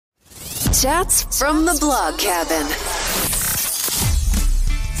Chats from the Blog Cabin.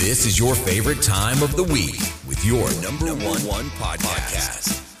 This is your favorite time of the week with your number one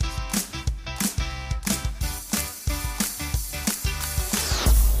podcast.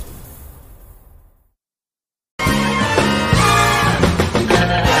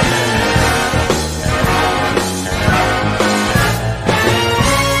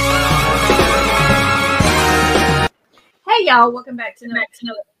 Hey y'all, welcome back to another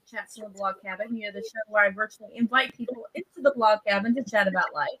Chats from the Blog Cabin. You know, the show where I virtually invite people into the Blog Cabin to chat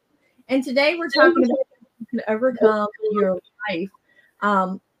about life. And today we're talking about how you can overcome your life,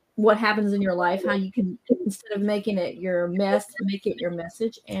 what happens in your life, how you can, instead of making it your mess, make it your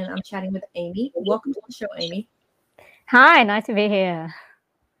message. And I'm chatting with Amy. Welcome to the show, Amy. Hi, nice to be here.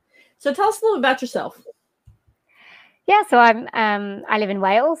 So tell us a little about yourself. Yeah, so I live in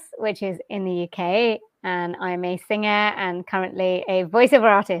Wales, which is in the UK, and I'm a singer and currently a voiceover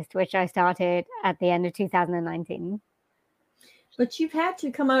artist, which I started at the end of 2019. But you've had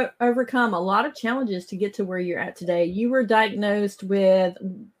to overcome a lot of challenges to get to where you're at today. You were diagnosed with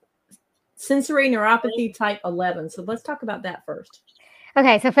sensory neuropathy type 11. So let's talk about that first.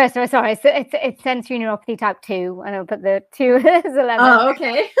 Okay, so first, sorry, so it's sensory neuropathy type 2, and I'll put the 2 as 11. Oh,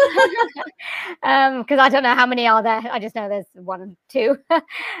 okay. Because I don't know how many are there. I just know there's 1 and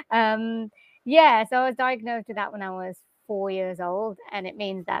 2. Yeah, so I was diagnosed with that when I was 4 years old, and it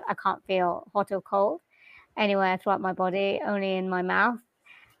means that I can't feel hot or cold anywhere throughout my body, only in my mouth.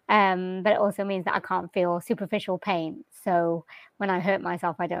 But it also means that I can't feel superficial pain. So when I hurt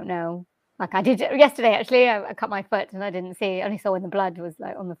myself, I don't know. Like I did yesterday, actually, I cut my foot and I didn't see, only saw when the blood was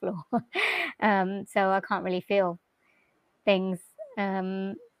like on the floor. So I can't really feel things.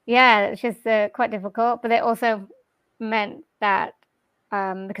 Yeah, it's just quite difficult. But it also meant that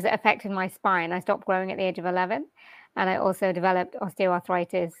because it affected my spine, I stopped growing at the age of 11. And I also developed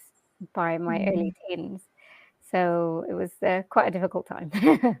osteoarthritis by my early teens. So it was quite a difficult time.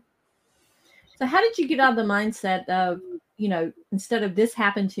 So how did you get out of the mindset of, you know, instead of this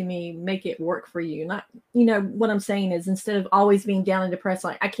happened to me, make it work for you? Not, you know, what I'm saying is instead of always being down and depressed,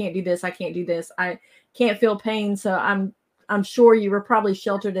 like I can't do this, I can't feel pain. So I'm sure you were probably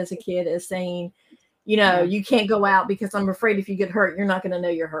sheltered as a kid as saying, you know, you can't go out because I'm afraid if you get hurt, you're not going to know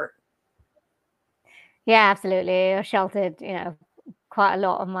you're hurt. Yeah, absolutely. I was sheltered, you know, quite a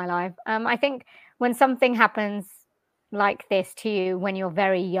lot of my life. I think when something happens like this to you when you're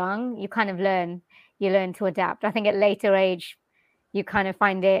very young, you kind of learn to adapt. I think at later age, you kind of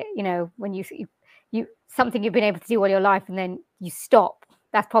find it, you know, when you something you've been able to do all your life and then you stop.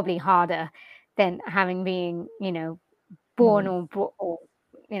 That's probably harder than having been, you know, born or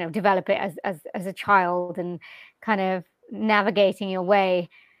you know, develop it as a child and kind of navigating your way.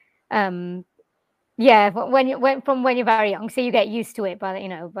 Yeah, when you're very young, so you get used to it. By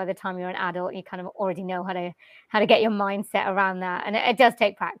the time you're an adult, you kind of already know how to get your mindset around that, and it does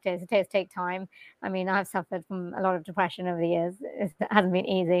take practice. It does take time. I mean, I've suffered from a lot of depression over the years. It hasn't been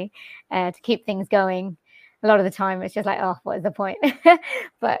easy to keep things going. A lot of the time, it's just like, oh, what is the point?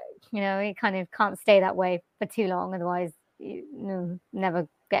 But you know, you kind of can't stay that way for too long, otherwise you never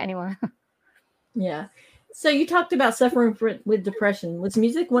get anywhere. Yeah. So you talked about suffering with depression. Was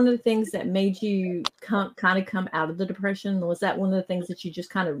music one of the things that made you kind of come out of the depression? Was that one of the things that you just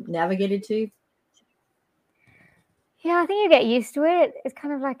kind of navigated to? Yeah, I think you get used to it. It's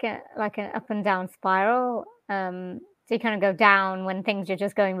kind of like an up and down spiral. So you kind of go down when things are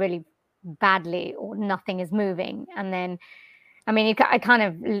just going really badly or nothing is moving, and then, I mean, I kind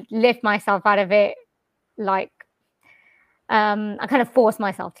of lift myself out of it. Like, I kind of force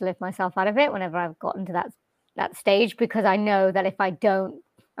myself to lift myself out of it whenever I've gotten to that stage, because I know that if I don't,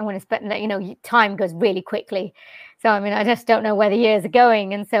 I'm going to spend, you know, time goes really quickly. So, I mean, I just don't know where the years are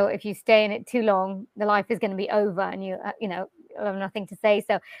going. And so if you stay in it too long, the life is going to be over and you know, you'll have nothing to say.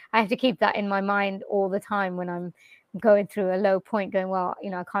 So I have to keep that in my mind all the time when I'm going through a low point, going, well, you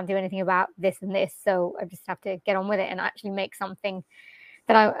know, I can't do anything about this and this. So I just have to get on with it and actually make something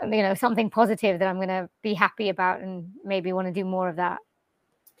that something positive that I'm going to be happy about and maybe want to do more of that.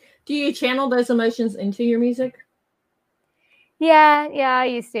 Do you channel those emotions into your music? Yeah, I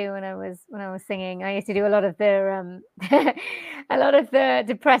used to when I was singing. I used to do a lot of the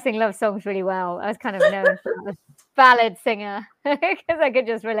depressing love songs really well. I was kind of known for the ballad singer because I could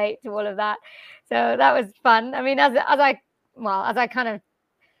just relate to all of that. So that was fun. I mean, as I kind of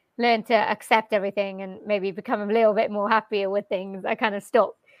learned to accept everything and maybe become a little bit more happier with things, I kind of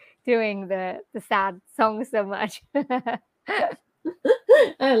stopped doing the sad songs so much.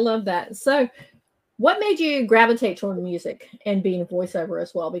 I love that. So What made you gravitate toward music and being a voiceover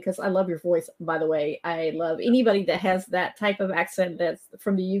as well? Because I love your voice, by the way. I love anybody that has that type of accent that's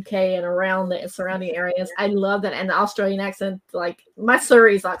from the UK and around the surrounding areas. I love that. And the Australian accent, like my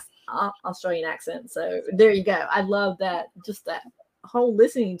Surrey's like Australian accent. So there you go. I love that, just that whole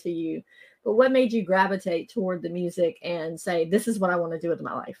listening to you. But what made you gravitate toward the music and say, this is what I want to do with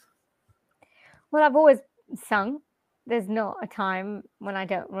my life? Well, I've always sung. There's not a time when I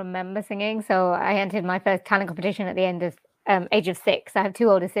don't remember singing. So I entered my first talent competition at the end of age of 6. I have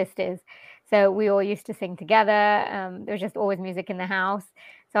 2 older sisters. So we all used to sing together. There was just always music in the house.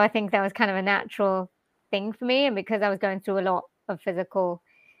 So I think that was kind of a natural thing for me. And because I was going through a lot of physical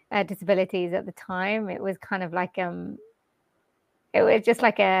disabilities at the time, it was kind of like, it was just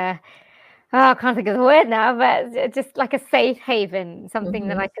like I can't think of the word now, but it's just like a safe haven, something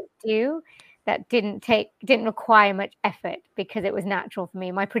that I could do that didn't require much effort because it was natural for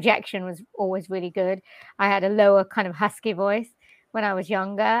me. My projection was always really good. I had a lower kind of husky voice when I was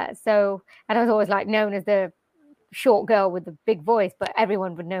younger. So, and I was always like known as the short girl with the big voice, but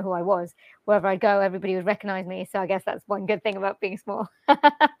everyone would know who I was. Wherever I go, everybody would recognize me. So I guess that's one good thing about being small.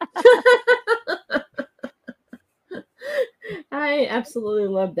 I absolutely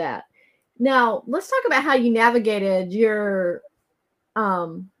love that. Now, let's talk about how you navigated your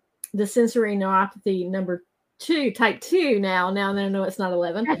the sensory neuropathy number 2, type 2 now that I know it's not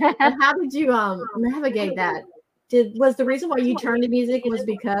 11. But how did you navigate that? Was the reason why you turned to music was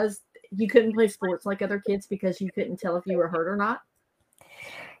because you couldn't play sports like other kids because you couldn't tell if you were hurt or not?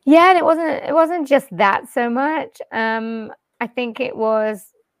 Yeah, and it wasn't just that so much. I think it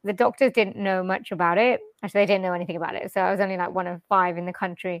was the doctors didn't know much about it. Actually, they didn't know anything about it. So I was only like 1 of 5 in the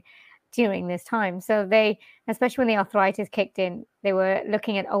country during this time. So they, especially when the arthritis kicked in, they were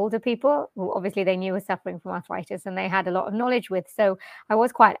looking at older people who obviously they knew were suffering from arthritis and they had a lot of knowledge with. So I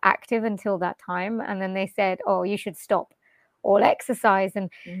was quite active until that time. And then they said, oh, you should stop all exercise. And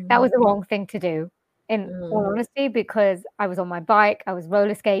that was the wrong thing to do, in all honesty, because I was on my bike, I was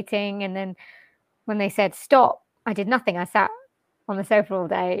roller skating. And then when they said stop, I did nothing. I sat on the sofa all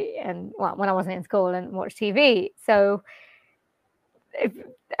day and when I wasn't in school and watched TV. So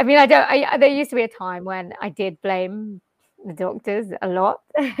there used to be a time when I did blame the doctors a lot.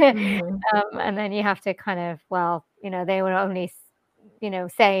 And then you have to kind of, they were only,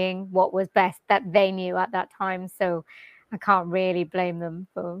 saying what was best that they knew at that time. So I can't really blame them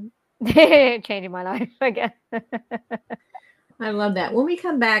for changing my life, I guess. I love that. When we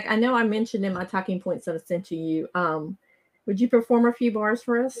come back, I know I mentioned in my talking points that I sent to you, would you perform a few bars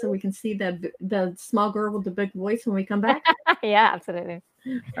for us so we can see the small girl with the big voice when we come back? Yeah, absolutely.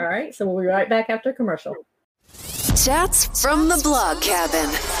 All right. So we'll be right back after commercial. Chats from the blog cabin.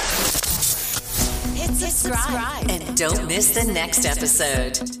 Hit subscribe and don't miss the next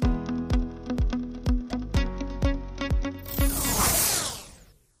episode.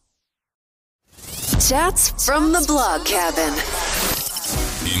 Chats from the blog cabin.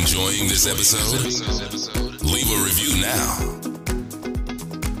 Enjoying this episode? Leave a review now.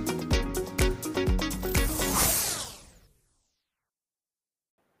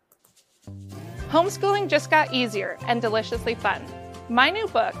 Homeschooling just got easier and deliciously fun. My new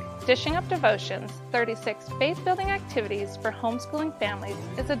book, Dishing Up Devotions, 36 Faith-Building Activities for Homeschooling Families,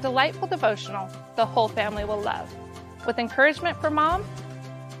 is a delightful devotional the whole family will love. With encouragement for mom,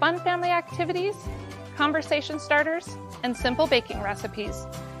 fun family activities, conversation starters, and simple baking recipes.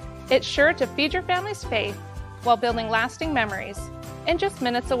 It's sure to feed your family's faith while building lasting memories in just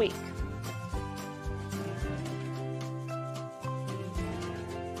minutes a week.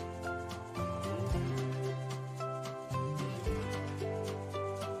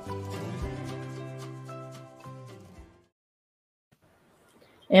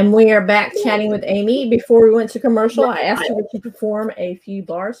 And we are back chatting with Amy. Before we went to commercial, I asked her to perform a few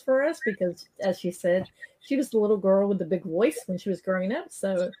bars for us because, as she said, she was the little girl with the big voice when she was growing up.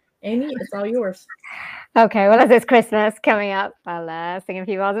 So, Amy, it's all yours. Okay, well, as it's Christmas coming up, I'll sing a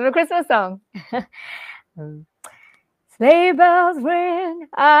few bars of a Christmas song. Sleigh bells ring,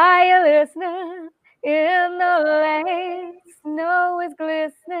 are you listening? In the lane, snow is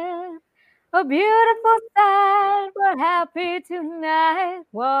glistening. A beautiful sight, we're happy tonight,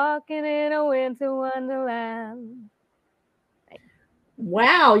 walking in a winter wonderland.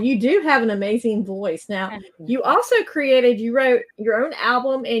 Wow, you do have an amazing voice. Now, you also you wrote your own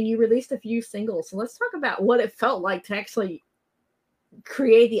album and you released a few singles. So let's talk about what it felt like to actually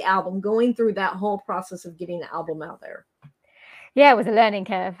create the album, going through that whole process of getting the album out there. Yeah, it was a learning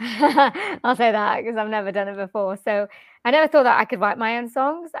curve. I'll say that because I've never done it before. So I never thought that I could write my own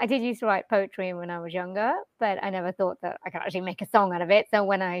songs. I did used to write poetry when I was younger, but I never thought that I could actually make a song out of it. So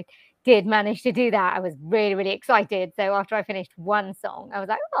when I did manage to do that, I was really, really excited. So after I finished one song, I was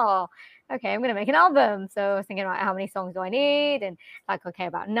like, oh, okay, I'm going to make an album. So I was thinking, right, how many songs do I need? And like, okay,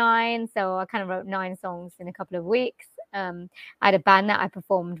 about 9. So I kind of wrote 9 songs in a couple of weeks. I had a band that I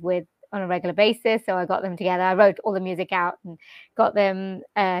performed with on a regular basis. So I got them together. I wrote all the music out and got them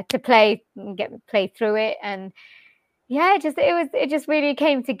to play through it. And yeah, it just really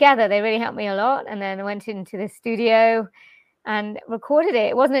came together. They really helped me a lot. And then I went into the studio and recorded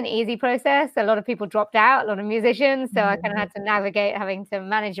it. It wasn't an easy process. A lot of people dropped out, a lot of musicians. So I kind of had to navigate having to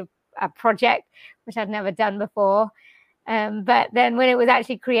manage a project, which I'd never done before. But then when it was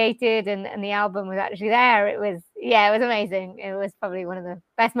actually created and the album was actually there, it was amazing. It was probably one of the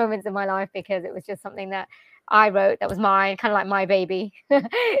best moments of my life because it was just something that I wrote that was mine, kind of like my baby. And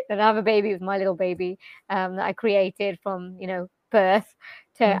I have a baby, was my little baby that I created from, birth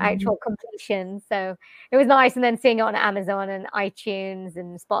to actual completion. So it was nice. And then seeing it on Amazon and iTunes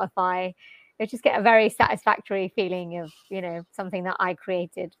and Spotify, you just get a very satisfactory feeling of, something that I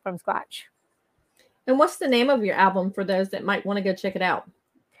created from scratch. And what's the name of your album for those that might want to go check it out?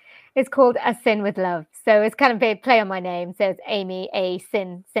 It's called A Sin with Love. So it's kind of a play on my name. So it's Amy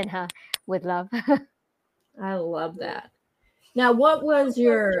Sinha with Love. I love that. Now, what was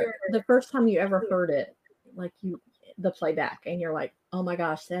the first time you ever heard it? Like the playback, and you're like, oh my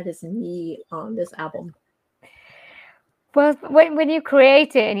gosh, that is me on this album. Well, when you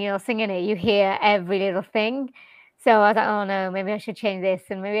create it and you're singing it, you hear every little thing. So I was like, oh no, maybe I should change this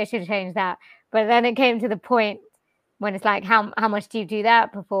and maybe I should change that. But then it came to the point when it's like, how much do you do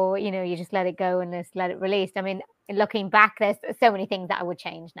that before, you just let it go and just let it release? I mean, looking back, there's so many things that I would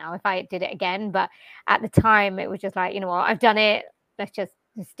change now if I did it again. But at the time, it was just like, what, I've done it. Let's just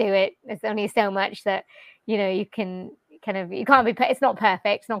do it. There's only so much that, you can you can't be, it's not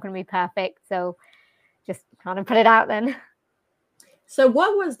perfect. It's not going to be perfect. So just kind of put it out then. So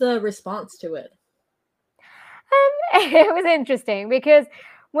what was the response to it? It was interesting because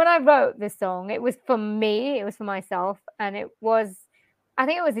when I wrote this song, it was for me, it was for myself. And I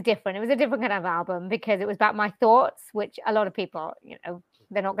think it was a different kind of album because it was about my thoughts, which a lot of people,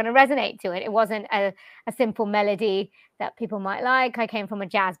 they're not going to resonate to it. It wasn't a simple melody that people might like. I came from a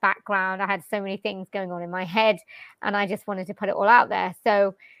jazz background. I had so many things going on in my head and I just wanted to put it all out there.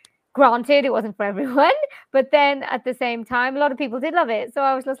 So granted, it wasn't for everyone, but then at the same time, a lot of people did love it. So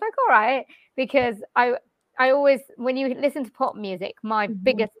I was just like, all right, because I always, when you listen to pop music, my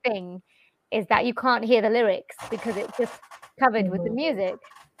biggest thing is that you can't hear the lyrics because it's just covered with the music.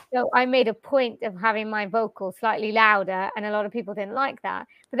 So I made a point of having my vocals slightly louder, and a lot of people didn't like that.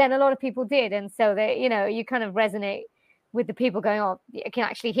 But then a lot of people did, and so that you kind of resonate with the people going, oh, I can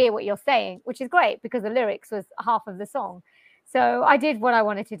actually hear what you're saying, which is great because the lyrics was half of the song. So I did what I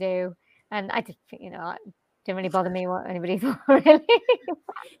wanted to do, and I did, it didn't really bother me what anybody thought, really.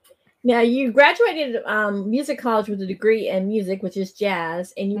 Now, you graduated music college with a degree in music, which is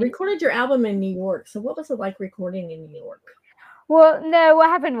jazz, and you recorded your album in New York. So what was it like recording in New York? Well, no, what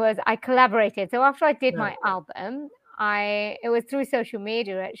happened was I collaborated. So after I did my album, it was through social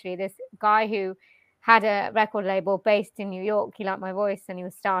media, actually. This guy who had a record label based in New York, he liked my voice and he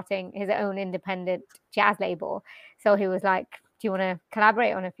was starting his own independent jazz label. So he was like, do you want to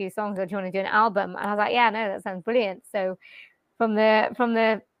collaborate on a few songs or do you want to do an album? And I was like, yeah, no, that sounds brilliant. So from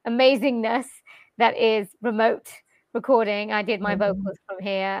the amazingness that is remote recording, I did my vocals from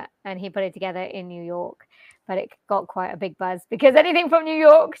here and he put it together in New York. But it got quite a big buzz because anything from New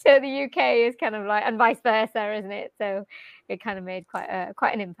York to the UK is kind of like, and vice versa, isn't it? So it kind of made quite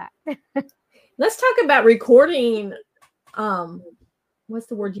an impact. Let's talk about recording. What's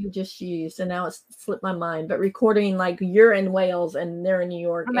the word you just used? And now it's slipped my mind. But recording, like you're in Wales and they're in New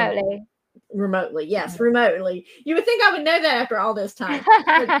York. Remotely, yes, remotely. You would think I would know that after all this time.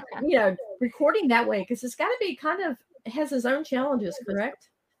 But, recording that way, because it's got to be it has its own challenges, correct?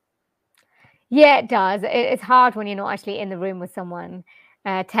 Yeah, it does. It's hard when you're not actually in the room with someone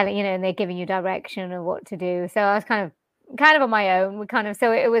telling, and they're giving you direction of what to do. So I was kind of on my own.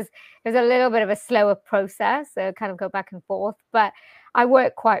 So it was a little bit of a slower process, so kind of go back and forth. But I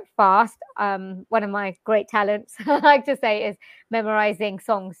work quite fast. One of my great talents, I like to say, is memorizing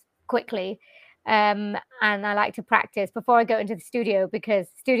songs quickly. And I like to practice before I go into the studio because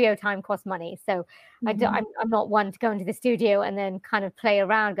studio time costs money. So I'm not one to go into the studio and then kind of play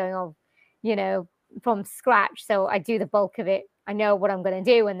around going, from scratch. So I do the bulk of it. I know what I'm going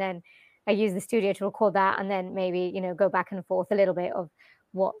to do. And then I use the studio to record that. And then maybe, go back and forth a little bit of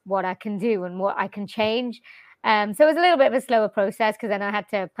what I can do and what I can change. So it was a little bit of a slower process because then I had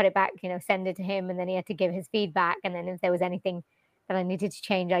to put it back, send it to him. And then he had to give his feedback. And then if there was anything that I needed to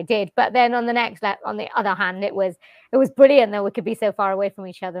change, I did. But then on the other hand, it was brilliant that we could be so far away from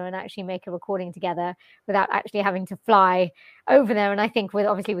each other and actually make a recording together without actually having to fly over there. And I think with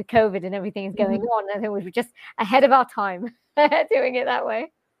COVID and everything is going on, I think we were just ahead of our time doing it that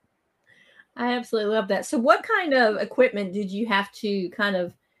way. I absolutely love that. So what kind of equipment did you have to kind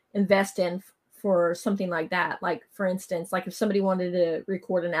of invest in for something like that? Like, for instance, like if somebody wanted to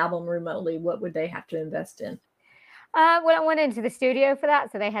record an album remotely, what would they have to invest in? Well, I went into the studio for that,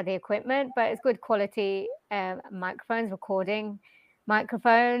 so they had the equipment, but it's good quality microphones, recording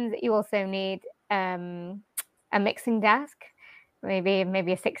microphones. You also need a mixing desk, maybe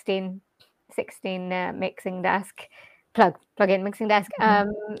a 16 mixing desk, plug-in mixing desk.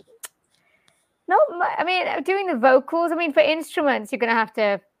 Doing the vocals. I mean, for instruments, you're going to have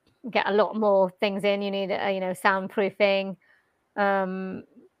to get a lot more things in. You need, soundproofing, and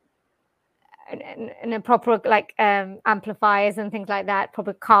a proper amplifiers and things like that.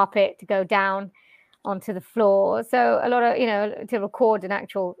 Proper carpet to go down onto the floor. So a lot of to record an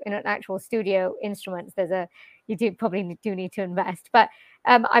actual studio instruments. You probably need to invest. But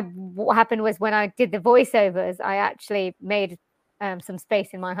what happened was when I did the voiceovers, I actually made some space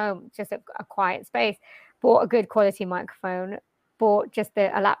in my home, just a quiet space, bought a good quality microphone, bought just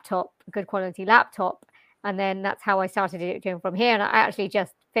a laptop, a good quality laptop. And then that's how I started doing from here. And I actually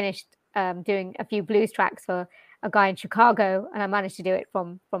just finished doing a few blues tracks for a guy in Chicago, and I managed to do it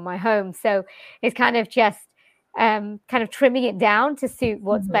from my home. So it's kind of just trimming it down to suit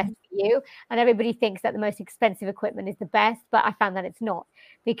what's best for you. And everybody thinks that the most expensive equipment is the best, but I found that it's not,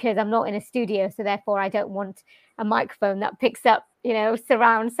 because I'm not in a studio. So therefore I don't want a microphone that picks up,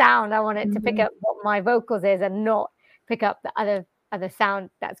 surround sound. I want it to pick up what my vocals is and not pick up the other sound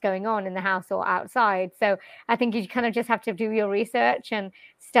that's going on in the house or outside. So I think you kind of just have to do your research and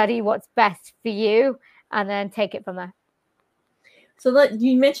study what's best for you and then take it from there. So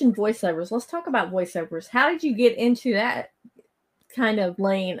you mentioned voiceovers. Let's talk about voiceovers. How did you get into that kind of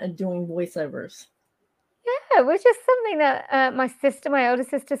lane of doing voiceovers? Yeah, it was just something that my older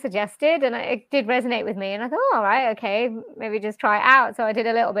sister suggested, and it did resonate with me. And I thought, all right, okay, maybe just try it out. So I did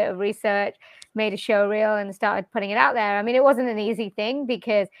a little bit of research, made a show reel, and started putting it out there. I mean, it wasn't an easy thing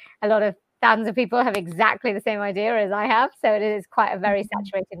because a lot of thousands of people have exactly the same idea as I have. So it is quite a very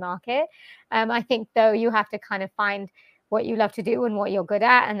saturated market. I think, though, you have to kind of find what you love to do and what you're good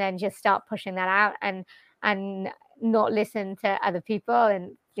at, and then just start pushing that out and not listen to other people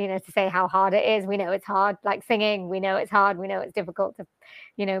and to say how hard it is. We know it's hard, like singing. We know it's hard. We know it's difficult to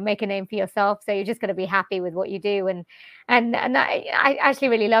make a name for yourself. So you're just going to be happy with what you do. And I actually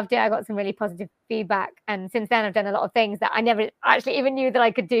really loved it. I got some really positive feedback, and since then I've done a lot of things that I never actually even knew that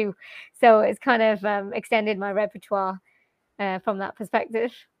I could do. So it's kind of extended my repertoire from that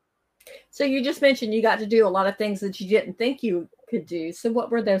perspective. So you just mentioned you got to do a lot of things that you didn't think you could do. So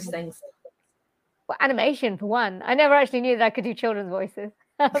what were those things? Well, animation, for one. I never actually knew that I could do children's voices.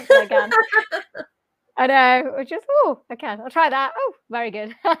 I can. I know. It's just, I can. I'll try that. Oh, very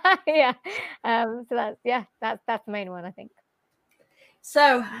good. Yeah. So that's the main one, I think.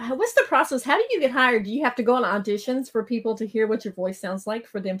 So what's the process? How do you get hired? Do you have to go on auditions for people to hear what your voice sounds like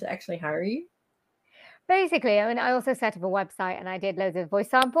for them to actually hire you? Basically, I mean, I also set up a website and I did loads of voice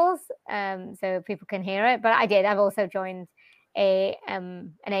samples, so people can hear it. But I've also joined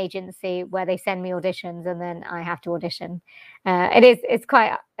an agency where they send me auditions and then I have to audition. It's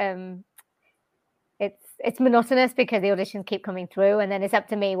quite it's monotonous because the auditions keep coming through, and then it's up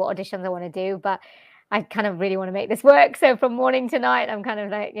to me what auditions I want to do. But I kind of really want to make this work, so from morning to night, I'm kind of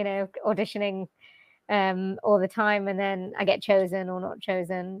like auditioning all the time, and then I get chosen or not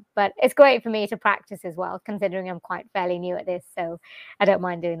chosen. But it's great for me to practice as well, considering I'm quite fairly new at this, so I don't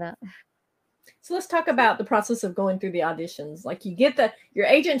mind doing that. So let's talk about the process of going through the auditions. Like you get your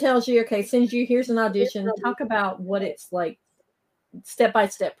agent tells you, okay, sends you, here's an audition. Talk about what it's like,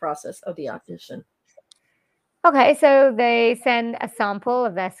 step-by-step process of the audition. Okay, so they send a sample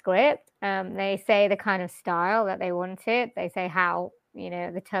of their script. They say the kind of style that they want it. They say how,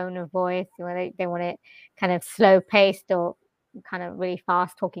 the tone of voice, they want it kind of slow paced or kind of really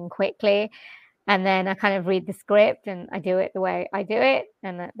fast, talking quickly. And then I kind of read the script and I do it the way I do it.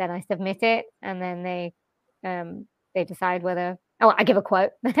 And then I submit it. And then they decide whether, I give a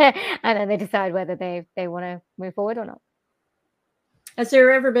quote. And then they decide whether they want to move forward or not. Has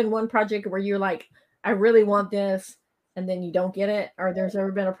there ever been one project where you're like, I really want this, and then you don't get it? Or there's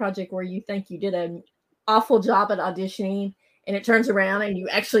ever been a project where you think you did an awful job at auditioning and it turns around and you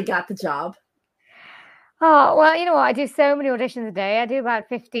actually got the job? Oh, well, you know what? I do so many auditions a day. I do about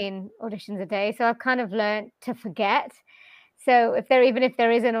 15 auditions a day. So I've kind of learned to forget. So even if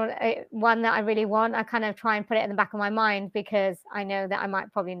there isn't one that I really want, I kind of try and put it in the back of my mind because I know that I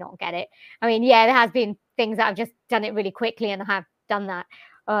might probably not get it. I mean, yeah, there has been things that I've just done it really quickly and I have done that.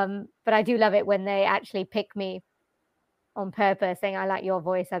 But I do love it when they actually pick me on purpose saying, I like your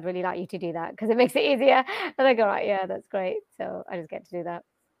voice. I'd really like you to do that because it makes it easier. And I go, right, yeah, that's great. So I just get to do that.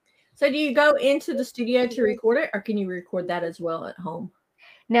 So do you go into the studio to record it, or can you record that as well at home?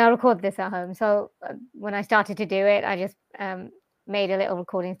 No, I record this at home. So when I started to do it, I just made a little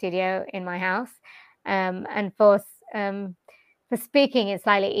recording studio in my house. And for speaking, it's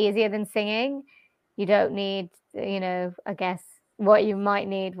slightly easier than singing. You don't need, I guess what you might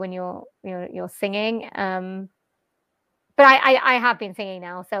need when you're singing. But I have been singing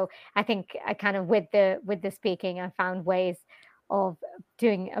now, so I think I kind of with the speaking, I found ways of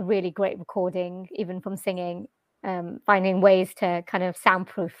doing a really great recording, even from singing. Finding ways to kind of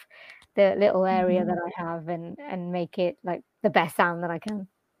soundproof the little area that I have and make it like the best sound that I can.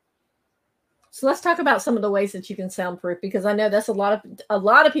 So let's talk about some of the ways that you can soundproof, because I know that's a lot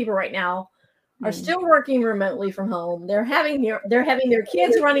of people right now are still working remotely from home. They're having their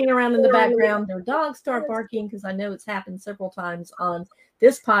kids running around in the background. Their dogs start barking, because I know it's happened several times on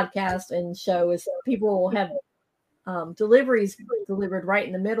this podcast and show, is people have deliveries delivered right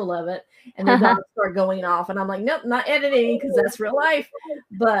in the middle of it, and their dogs start going off, and I'm like, nope, not editing, because that's real life.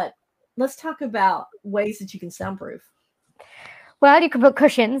 But let's talk about ways that you can soundproof. Well, you can put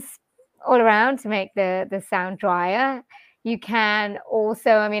cushions all around to make the sound drier. You can also,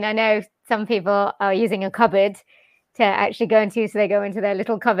 I mean, I know some people are using a cupboard to actually go into, so they go into their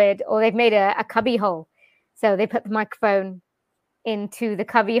little cupboard, or they've made a cubby hole, so they put the microphone into the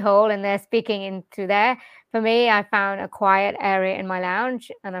cubby hole and they're speaking into there. For me, I found a quiet area in my lounge,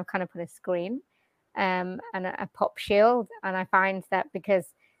 and I've kind of put a screen and a pop shield, and I find that because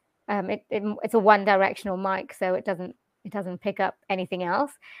it's a one directional mic, so it doesn't pick up anything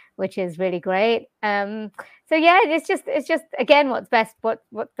else, which is really great. So yeah, it's just again, what's best, what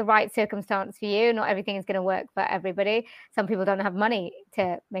the right circumstance for you. Not everything is going to work for everybody. Some people don't have money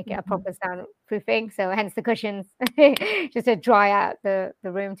to make it a proper soundproofing, so hence the cushions, just to dry out the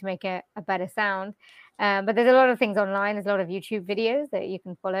room to make it a better sound. But there's a lot of things online. There's a lot of YouTube videos that you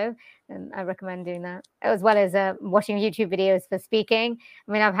can follow, and I recommend doing that, as well as watching YouTube videos for speaking.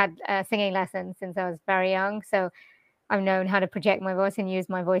 I mean, I've had singing lessons since I was very young, so I've known how to project my voice and use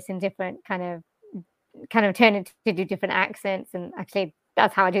my voice in different kind of turn it to do different accents. And actually,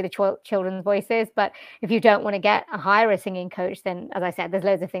 that's how I do the children's voices. But if you don't want to hire a singing coach, then, as I said, there's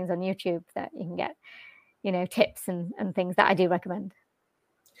loads of things on YouTube that you can get, tips and things that I do recommend.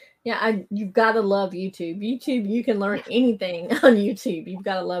 Yeah, you've got to love YouTube. YouTube, you can learn anything on YouTube. You've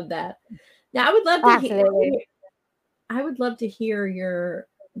got to love that. Now, I would love to hear your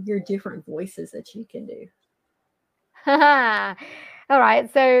different voices that you can do. All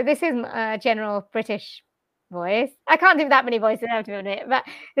right, so this is a general British voice. I can't do that many voices, I have to admit, but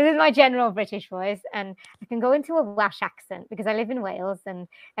this is my general British voice, and I can go into a Welsh accent because I live in Wales, and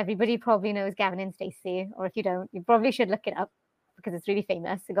everybody probably knows Gavin and Stacey, or if you don't, you probably should look it up because it's really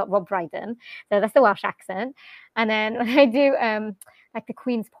famous. It got Rob Brydon, so that's the Welsh accent. And then when I do like the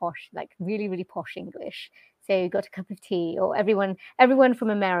Queen's posh, like really, really posh English. So you got a cup of tea, or everyone from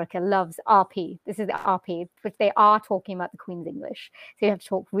America loves RP. This is the RP, which they are talking about the Queen's English. So you have to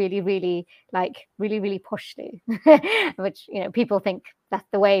talk really, really, really, really poshly, which, people think that's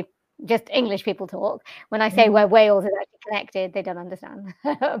the way just English people talk. When I say where Wales is actually connected, they don't understand.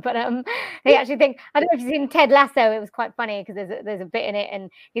 But they actually think, I don't know if you've seen Ted Lasso. It was quite funny because there's a bit in it, and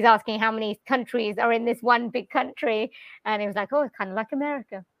he's asking how many countries are in this one big country, and he was like, oh, it's kind of like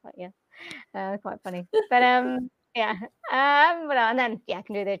America. But yeah. Quite funny, but yeah, and then I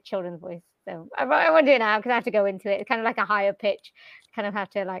can do the children's voice. So I won't do it now because I have to go into it. It's kind of like a higher pitch. Kind of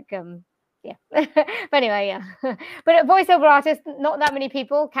have to yeah. But anyway, yeah. But a voiceover artist, not that many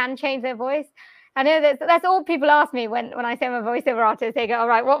people can change their voice. I know that's all people ask me when I say I'm a voiceover artist. They go, all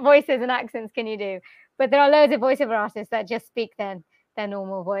right, what voices and accents can you do? But there are loads of voiceover artists that just speak their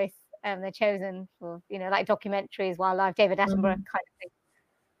normal voice, and they're chosen for like documentaries, wildlife, David Attenborough kind of thing.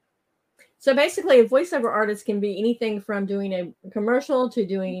 So basically, a voiceover artist can be anything from doing a commercial to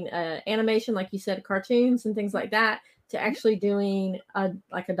doing animation, like you said, cartoons and things like that, to actually doing a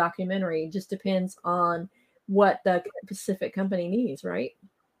documentary. It just depends on what the specific company needs, right?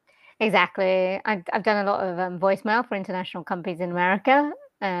 Exactly. I've done a lot of voicemail for international companies in America.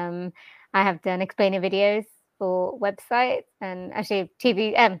 I have done explainer videos for websites, and actually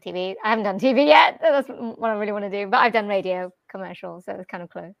TV. I haven't done TV yet. That's what I really want to do. But I've done radio commercials, so it's kind of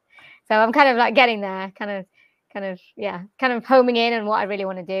close. So I'm kind of like getting there, kind of homing in on what I really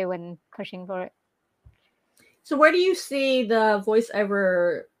want to do and pushing for it. So where do you see the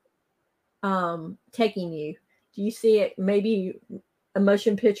voiceover taking you? Do you see it maybe a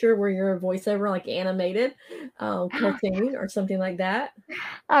motion picture where you're a voiceover, like animated cartoon or something like that?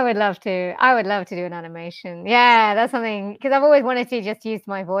 I would love to. I would love to do an animation. Yeah, that's something because I've always wanted to just use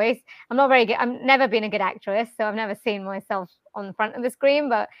my voice. I'm not very good. I've never been a good actress, so I've never seen myself on the front of the screen.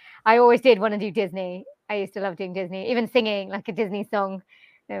 But I always did want to do Disney. I used to love doing Disney, even singing like a Disney song,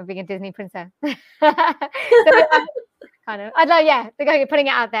 being a Disney princess. So kind of, I'd like, yeah, putting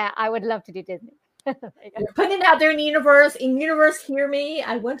it out there. I would love to do Disney. You're putting it out there in the universe. In universe, hear me.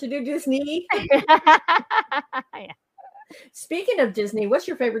 I want to do Disney. Yeah. Speaking of Disney, what's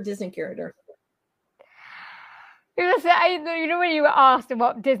your favorite Disney character? You know, when you were asked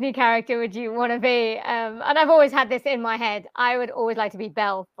what Disney character would you want to be, and I've always had this in my head. I would always like to be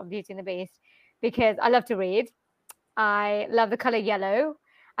Belle from Beauty and the Beast because I love to read. I love the color yellow.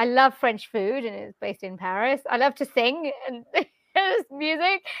 I love French food, and it's based in Paris. I love to sing and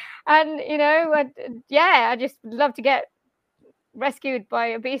music, and you know, I just love to get rescued by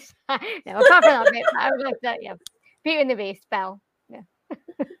a beast. No, apart from that bit, I would like that. Yeah, Beauty and the Beast, Belle. Yeah.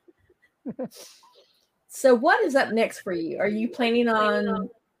 So what is up next for you? Are you planning on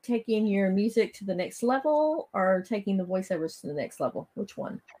taking your music to the next level or taking the voiceovers to the next level? Which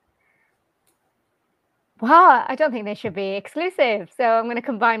one? Well, I don't think they should be exclusive. So I'm going to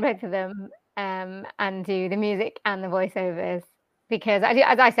combine both of them and do the music and the voiceovers because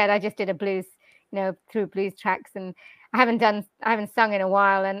as I said, I just did a blues, through blues tracks, and I haven't sung in a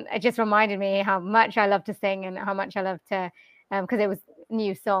while, and it just reminded me how much I love to sing and how much I love to, because it was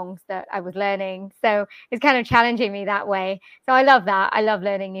new songs that I was learning. So it's kind of challenging me that way. So I love that. I love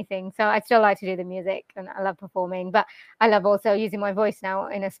learning new things. So I still like to do the music and I love performing, but I love also using my voice now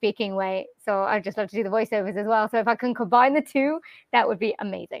in a speaking way. So I just love to do the voiceovers as well. So if I can combine the two, that would be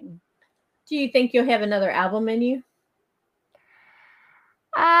amazing. Do you think you'll have another album in you?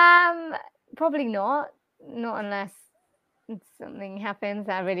 Probably not unless something happens.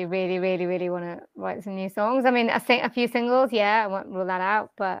 I really, really, really, really want to write some new songs. I mean, a few singles, yeah, I won't rule that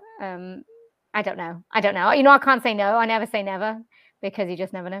out, but I don't know. I can't say no. I never say never because you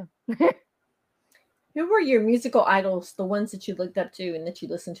just never know. Who were your musical idols, the ones that you looked up to and that you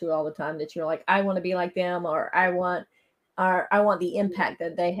listened to all the time, that you're like, I want to be like them, or I want the impact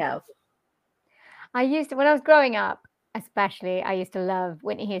that they have? When I was growing up, especially, I used to love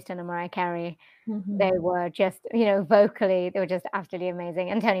Whitney Houston and Mariah Carey. Mm-hmm. They were just, vocally, they were just absolutely amazing.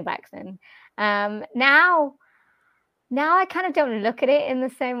 And Toni Braxton. Now I kind of don't look at it in the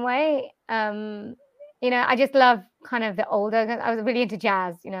same way. I just love kind of the older. I was really into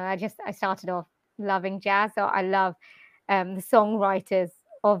jazz. I started off loving jazz, so I love the songwriters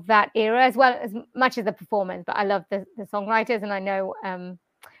of that era as well as much as the performance. But I love the songwriters, and I know.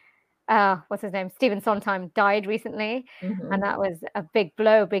 What's his name? Stephen Sondheim died recently, mm-hmm. and that was a big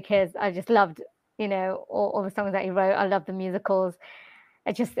blow because I just loved, all the songs that he wrote. I love the musicals.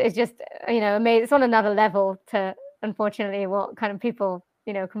 It's just amazing. It's on another level to, unfortunately, what kind of people,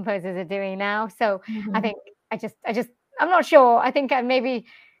 composers are doing now. So mm-hmm. I think I'm not sure. I think maybe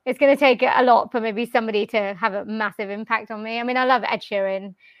it's going to take a lot for maybe somebody to have a massive impact on me. I mean, I love Ed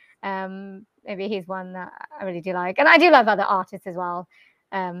Sheeran. Maybe he's one that I really do like, and I do love other artists as well.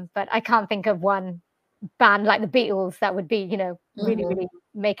 But I can't think of one band like the Beatles that would be, really, mm-hmm. really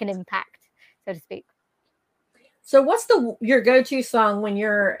make an impact, so to speak. So what's your go-to song when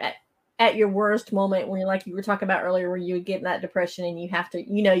you're at your worst moment, when like you were talking about earlier, where you would get in that depression and you have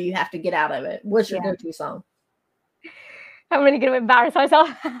to get out of it? What's your go-to song? I'm really going to embarrass myself.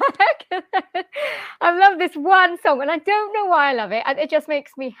 I love this one song, and I don't know why I love it. It just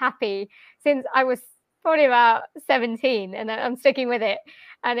makes me happy since I was probably about 17, and I'm sticking with it.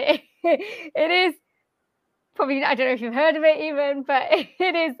 And it is probably, I don't know if you've heard of it even, but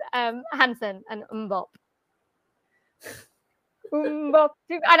it is Hanson and Mbop. Mbop.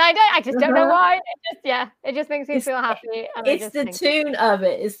 And I just don't know why. It just makes me feel happy. And it's the tune of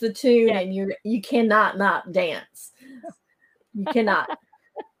it. It's the tune, yeah. And you cannot not dance. You cannot.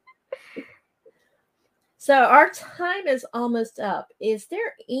 So our time is almost up. Is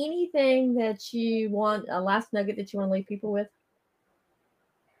there anything that you want, a last nugget that you want to leave people with?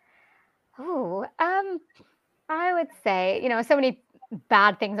 Oh, I would say, so many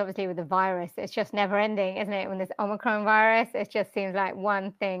bad things, obviously, with the virus. It's just never ending, isn't it? When this Omicron virus, it just seems like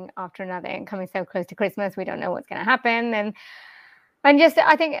one thing after another, and coming so close to Christmas, we don't know what's going to happen. And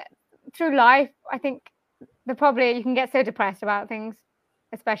I think through life, I think you can get so depressed about things,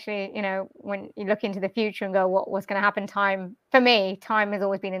 especially, when you look into the future and go, what's going to happen? Time has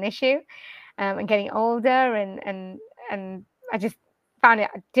always been an issue, and getting older, and I just found it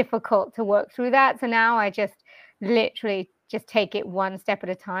difficult to work through that. So now I just literally just take it one step at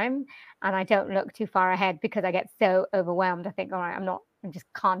a time, and I don't look too far ahead because I get so overwhelmed. I think, all right, I just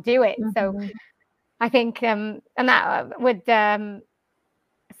can't do it. So I think, and that would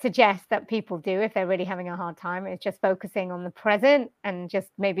suggest that people do, if they're really having a hard time, is just focusing on the present and just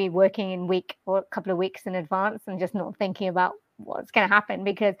maybe working in week or a couple of weeks in advance and just not thinking about what's going to happen,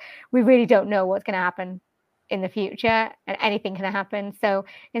 because we really don't know what's going to happen in the future, and anything can happen. So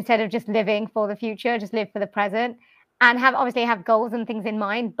instead of just living for the future, just live for the present, and obviously have goals and things in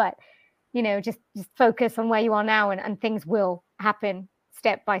mind, but just focus on where you are now, and things will happen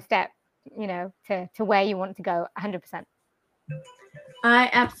step by step, to where you want to go 100%. I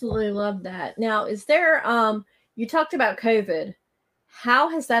absolutely love that. Now, is there, you talked about COVID. How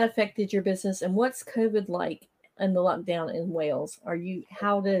has that affected your business, and what's COVID like in the lockdown in Wales? I'm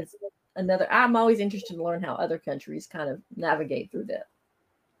always interested to learn how other countries kind of navigate through that.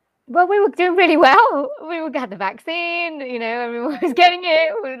 Well, we were doing really well. We had the vaccine, everyone was getting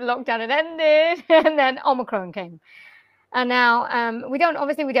it. Lockdown had ended, and then Omicron came. And now we don't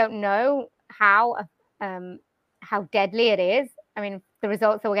know how deadly it is. I mean, the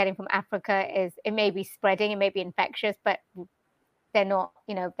results that we're getting from Africa is it may be spreading, it may be infectious, but they're not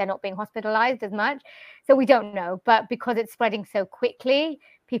being hospitalized as much. So we don't know. But because it's spreading so quickly,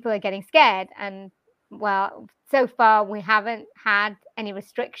 people are getting scared. And well, so far we haven't had any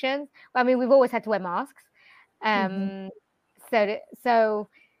restrictions. I mean, we've always had to wear masks. But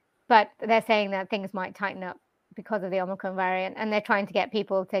they're saying that things might tighten up because of the Omicron variant, and they're trying to get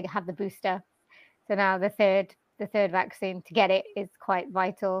people to have the booster. So now the third vaccine, to get it is quite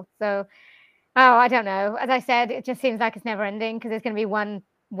vital. So, I don't know. As I said, it just seems like it's never ending, because there's going to be one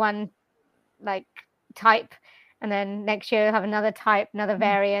like type, and then next year we'll have another type, another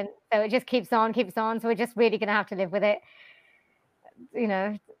variant. So it just keeps on. So we're just really going to have to live with it.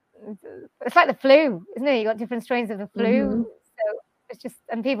 It's like the flu, isn't it? You got different strains of the flu. So it's just,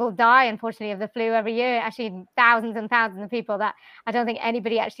 and people die, unfortunately, of the flu every year. Actually, thousands and thousands of people that I don't think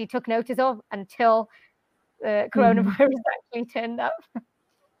anybody actually took notice of until coronavirus actually turned up.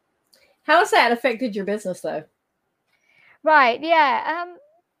 How has that affected your business, though? Right, yeah.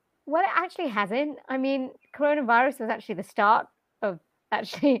 Well, it actually hasn't. I mean, coronavirus was actually the start of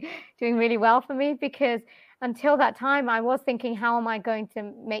actually doing really well for me, because until that time, I was thinking, how am I going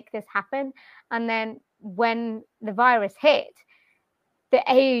to make this happen? And then when the virus hit, the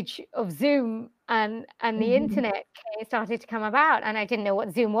age of Zoom and the internet started to come about, and I didn't know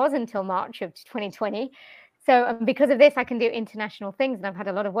what Zoom was until March of 2020. So because of this, I can do international things, and I've had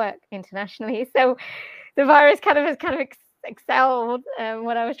a lot of work internationally. So the virus has excelled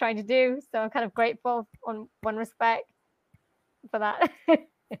what I was trying to do. So I'm kind of grateful on one respect for that.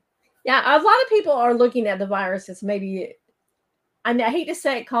 Yeah, a lot of people are looking at the virus as maybe, I hate to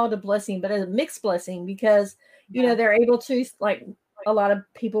say it, called a blessing, but a mixed blessing, because they're able to, like, a lot of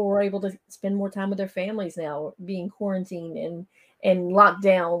people were able to spend more time with their families now, being quarantined and locked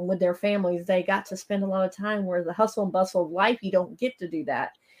down with their families. They got to spend a lot of time, where the hustle and bustle of life, you don't get to do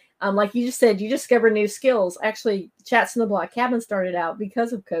that. Like you just said, you discover new skills. Actually, Chats in the Block Cabin started out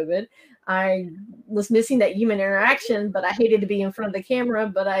because of COVID. I was missing that human interaction, but I hated to be in front of the camera,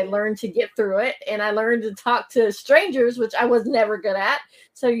 but I learned to get through it, and I learned to talk to strangers, which I was never good at.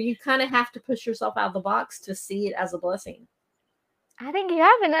 So you kind of have to push yourself out of the box to see it as a blessing. I think you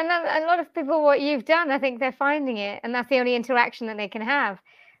have, and a lot of people, what you've done, I think they're finding it, and that's the only interaction that they can have,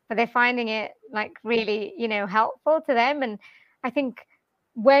 but they're finding it like really, helpful to them. And I think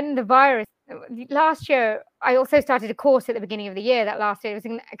when the virus, last year, I also started a course at the beginning of the year that lasted, it was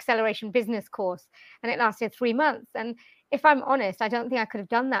an acceleration business course, and it lasted 3 months. And if I'm honest, I don't think I could have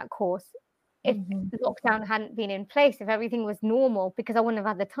done that course if lockdown hadn't been in place, if everything was normal, because I wouldn't have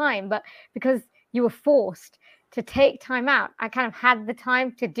had the time. But because you were forced to take time out, I kind of had the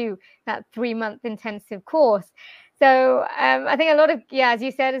time to do that 3-month intensive course. So I think a lot of, as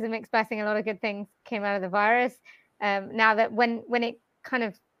you said, as a mixed blessing, a lot of good things came out of the virus. Now that when it kind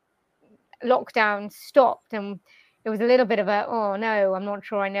of lockdown stopped, and it was a little bit of a, oh no, I'm not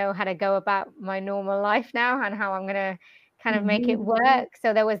sure I know how to go about my normal life now, and how I'm going to kind of make it work.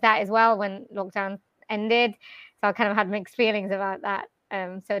 So there was that as well when lockdown ended. So I kind of had mixed feelings about that.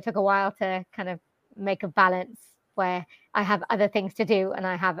 So it took a while to kind of make a balance where I have other things to do, and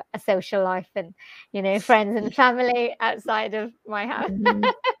I have a social life and, friends and family outside of my house.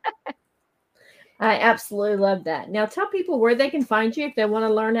 I absolutely love that. Now tell people where they can find you if they want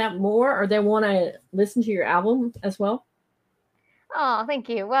to learn out more, or they want to listen to your album as well. Oh, thank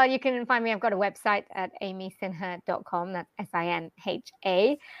you. Well, you can find me. I've got a website at amysinha.com. That's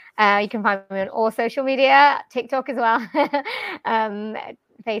SINHA. You can find me on all social media, TikTok as well,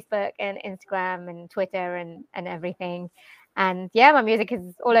 Facebook and Instagram and Twitter and everything. And yeah, my music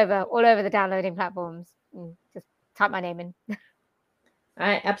is all over the downloading platforms. Just type my name in.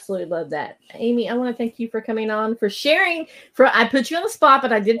 I absolutely love that. Amy, I want to thank you for coming on, for sharing. I put you on the spot,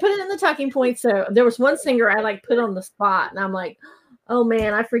 but I did put it in the talking points. So there was one singer I put on the spot, and I'm like, oh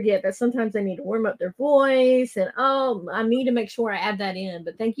man, I forget that sometimes they need to warm up their voice, and I need to make sure I add that in.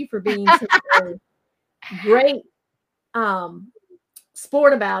 But thank you for being such a great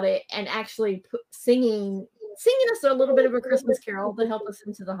sport about it, and actually singing us a little bit of a Christmas carol to help us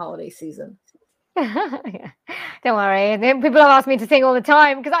into the holiday season. Yeah. Don't worry. And then people have asked me to sing all the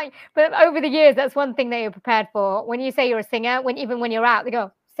time but over the years, that's one thing that you're prepared for. When you say you're a singer, even when you're out, they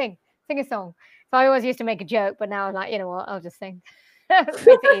go, sing a song. So I always used to make a joke, but now I'm like, you know what, I'll just sing. Makes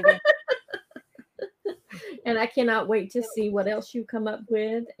it easy. And I cannot wait to see what else you come up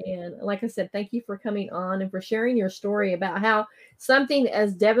with. And like I said, thank you for coming on and for sharing your story about how something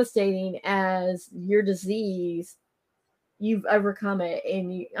as devastating as your disease, you've overcome it,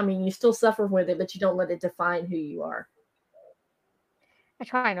 and you still suffer with it, but you don't let it define who you are. I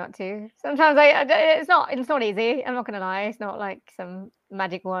try not to. Sometimes it's not easy. I'm not going to lie. It's not like some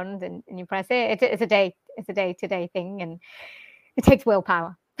magic wand and you press it. It's a day-to-day thing, and it takes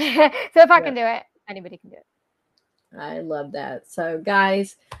willpower. So if I can do it, anybody can do it. I love that. So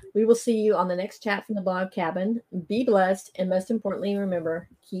guys, we will see you on the next chat from the Blog Cabin. Be blessed, and most importantly, remember,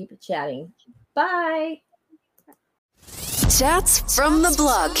 keep chatting. Bye. Chats from the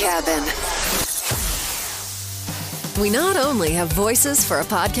Blog Cabin. We not only have voices for a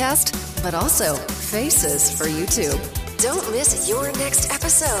podcast, but also faces for YouTube. Don't miss your next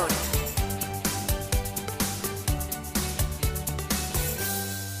episode.